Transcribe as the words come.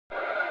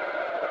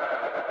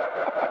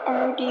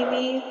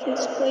RDV,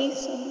 please play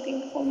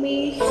something for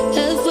me.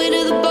 Halfway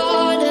to the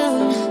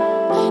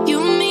bottom, you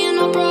and me and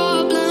no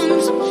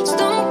problems.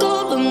 Stone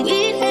cold when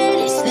we let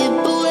it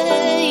slip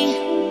away.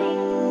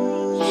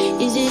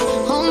 Is it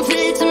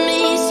unfair to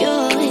miss you?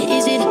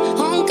 Is it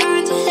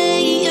unkind to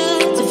hate you?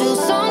 To feel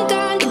some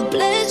kind of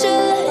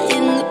pleasure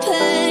in the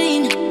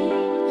pain.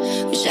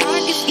 Wish I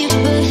could skip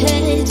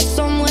ahead to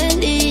somewhere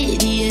near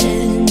the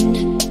end.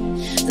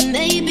 And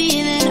maybe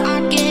then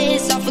I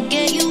guess I'll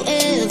forget you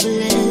ever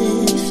left.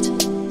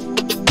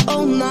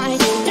 Oh my,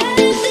 damn,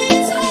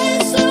 this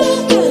heart so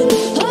good.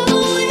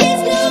 Always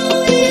knew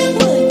it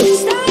would.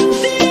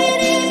 Stop it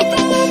if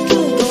I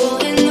could.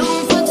 Going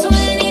on for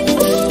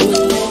 24.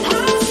 I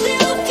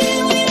still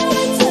feel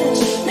your touch.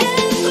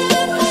 Never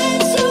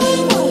had so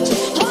much.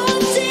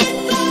 Haunted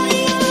by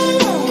your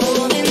love.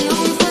 Going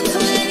on for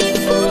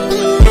 24.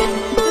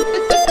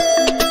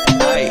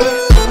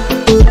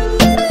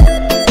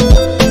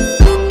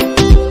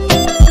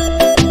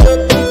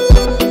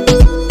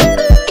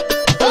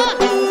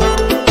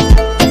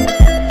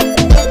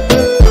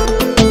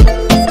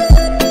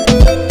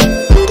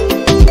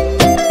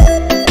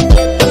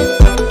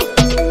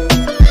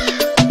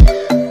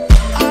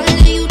 I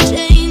let you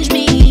change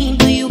me,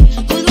 but you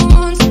were the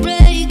ones to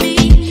break me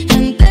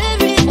and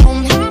bury all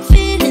my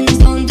feelings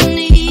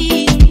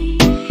underneath.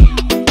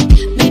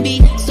 Maybe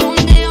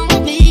someday I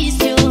won't miss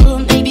you,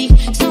 maybe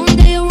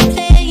someday I won't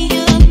hate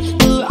you,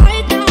 but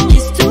right now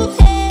it's too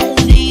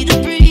heavy to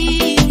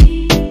breathe.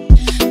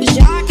 Wish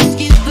I could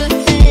skip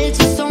ahead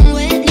to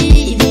somewhere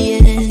near the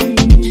end,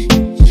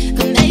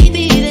 and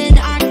maybe then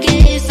I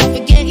guess I'll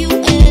forget you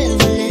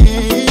ever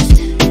left.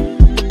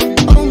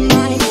 Oh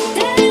my,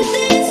 damn,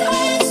 this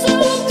heart so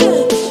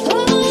good.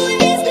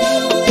 Always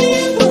knew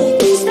it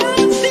would. Stop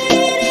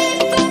it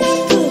if I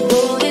could.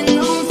 Going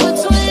on for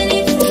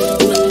 24.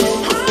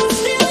 I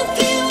still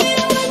feel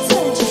your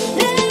touch.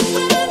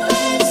 Never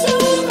had so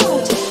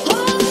much.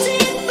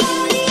 Haunted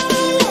by your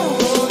love.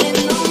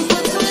 Going on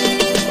for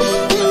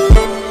 24.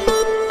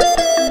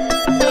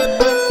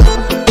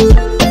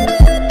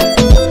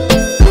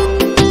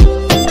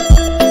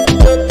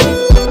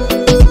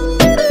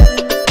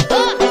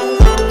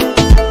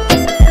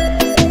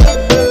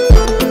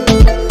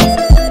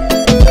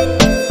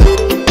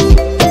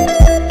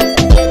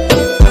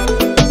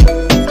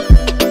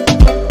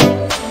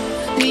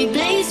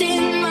 Replays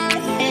in my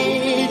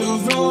head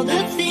of all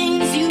the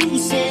things you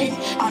said.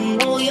 I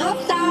know you're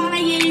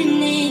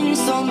lying in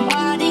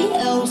somebody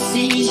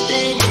else's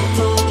bed.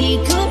 Thought he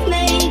could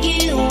make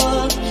it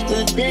work,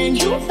 but then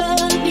you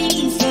hurt